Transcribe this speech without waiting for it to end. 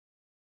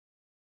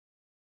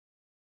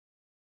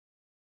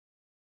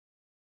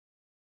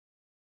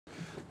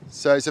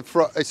So it's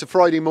a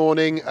Friday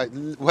morning,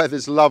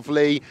 weather's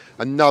lovely,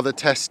 another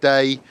test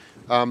day.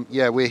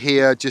 Yeah, we're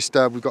here,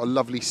 we've got a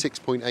lovely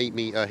 6.8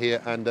 metre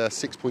here and a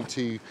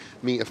 6.2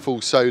 metre full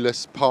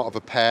SOLAS, part of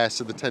a pair,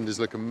 so the tenders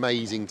look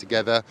amazing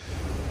together.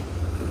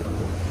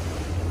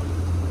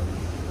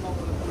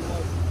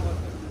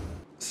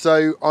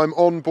 So I'm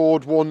on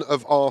board one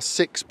of our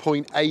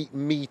 6.8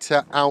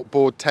 metre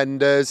outboard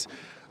tenders.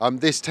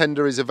 This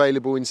tender is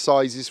available in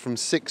sizes from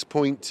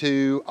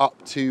 6.2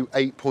 up to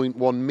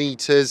 8.1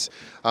 metres.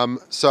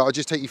 So I'll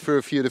just take you through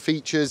a few of the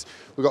features.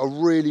 We've got a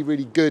really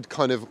good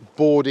kind of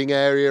boarding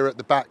area at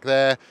the back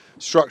there,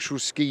 structural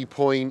ski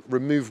point,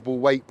 removable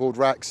wakeboard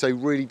rack, so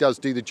really does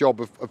do the job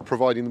of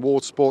providing the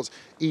water sports,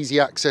 easy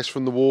access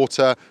from the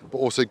water, but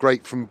also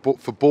great for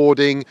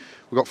boarding.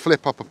 We've got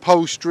flip up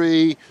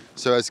upholstery,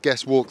 so as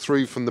guests walk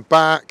through from the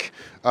back,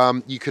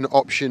 you can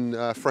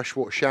option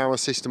freshwater shower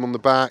system on the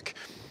back.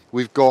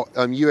 We've got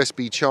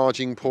USB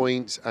charging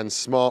points and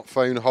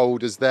smartphone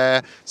holders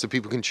there, so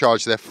people can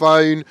charge their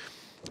phone.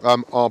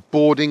 Our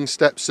boarding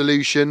step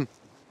solution,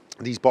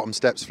 these bottom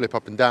steps flip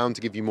up and down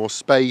to give you more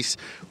space.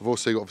 We've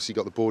also obviously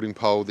got the boarding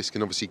pole. This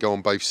can obviously go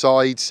on both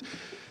sides.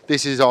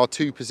 This is our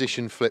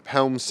 2-position flip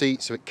helm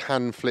seat, so it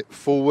can flip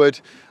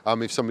forward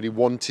if somebody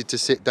wanted to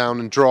sit down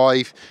and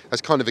drive. As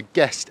kind of a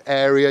guest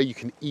area, you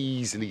can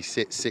easily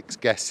sit 6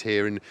 guests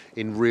here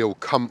in real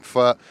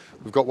comfort.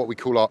 We've got what we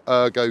call our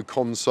ergo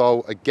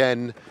console.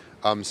 Again,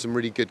 some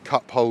really good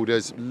cup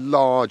holders,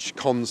 large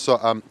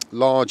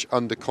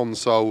under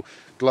console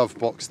glove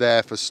box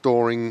there for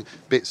storing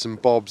bits and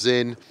bobs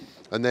in.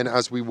 And then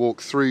as we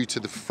walk through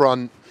to the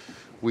front,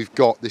 we've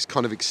got this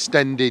kind of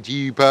extended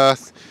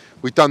U-berth.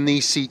 We've done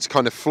these seats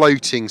kind of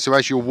floating, so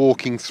as you're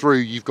walking through,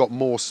 you've got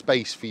more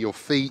space for your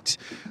feet.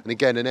 And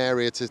again, an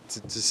area to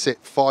sit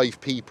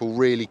 5 people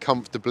really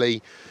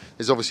comfortably.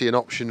 There's obviously an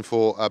option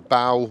for a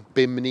bow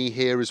bimini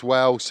here as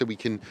well, so we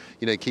can,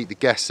 keep the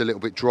guests a little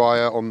bit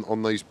drier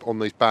on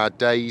those bad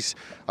days.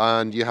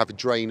 And you have a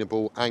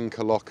drainable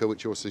anchor locker,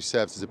 which also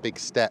serves as a big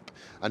step,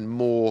 and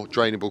more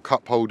drainable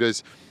cup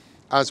holders.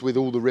 As with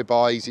all the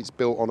Ribeyes, it's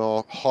built on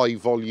our high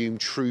volume,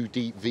 true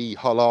deep V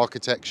hull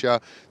architecture.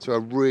 So a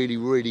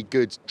really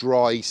good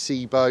dry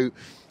sea boat.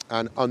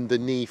 And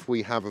underneath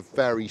we have a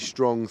very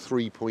strong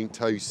 3-point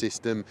tow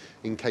system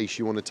in case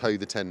you want to tow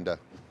the tender.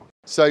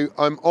 So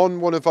I'm on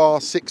one of our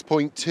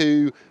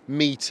 6.2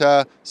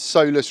 metre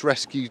SOLAS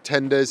rescue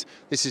tenders.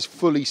 This is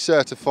fully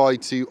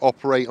certified to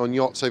operate on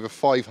yachts over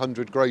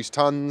 500 gross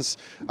tonnes.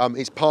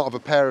 It's part of a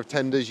pair of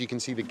tenders. You can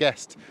see the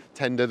guest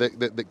tender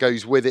that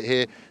goes with it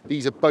here.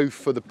 These are both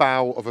for the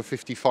bow of a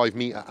 55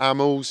 metre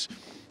Amels.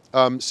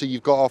 So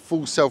you've got our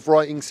full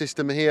self-righting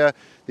system here.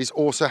 This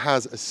also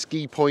has a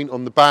ski point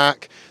on the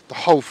back. The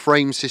whole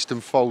frame system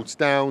folds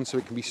down so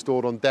it can be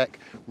stored on deck,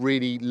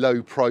 really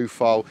low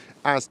profile,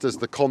 as does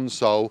the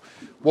console.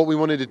 What we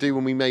wanted to do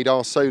when we made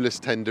our SOLAS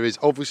tender is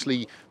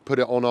obviously put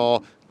it on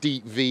our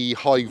deep V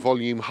high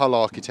volume hull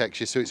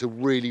architecture, so it's a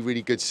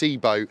really good sea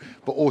boat,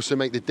 but also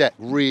make the deck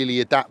really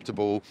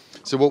adaptable.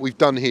 So what we've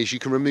done here is you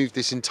can remove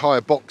this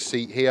entire box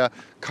seat here,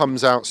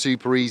 comes out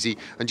super easy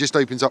and just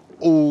opens up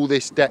all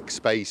this deck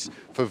space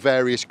for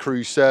various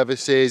cruise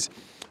services.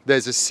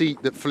 There's a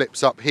seat that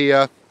flips up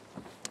here.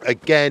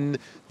 Again,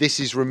 this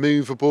is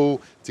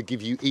removable to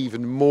give you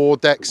even more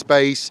deck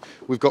space.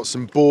 We've got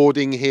some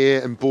boarding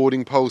here and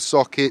boarding pole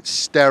sockets,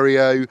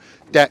 stereo,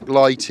 deck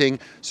lighting.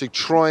 So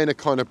trying to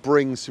kind of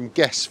bring some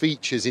guest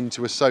features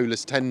into a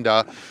SOLAS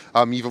tender.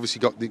 You've obviously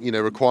got the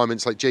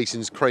requirements like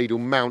Jason's cradle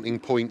mounting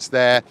points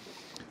there.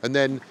 And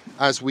then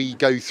as we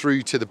go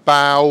through to the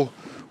bow,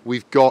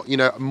 we've got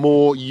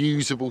more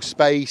usable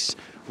space.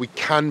 We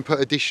can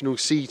put additional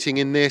seating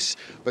in this,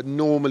 but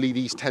normally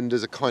these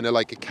tenders are kind of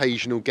like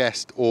occasional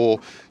guest or,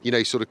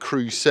 sort of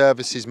cruise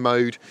services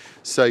mode.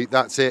 So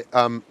that's it.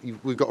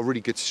 We've got a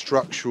really good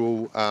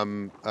structural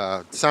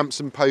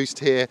Samson post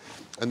here.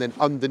 And then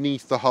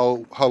underneath the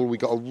hull, we've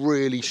got a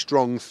really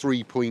strong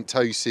 3-point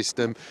tow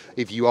system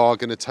if you are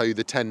going to tow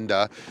the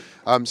tender.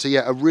 So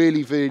yeah, a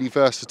really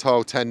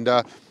versatile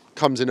tender.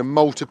 Comes in a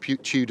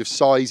multitude of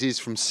sizes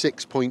from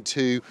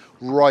 6.2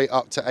 right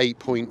up to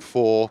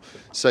 8.4.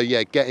 So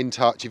yeah, get in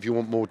touch if you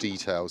want more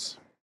details.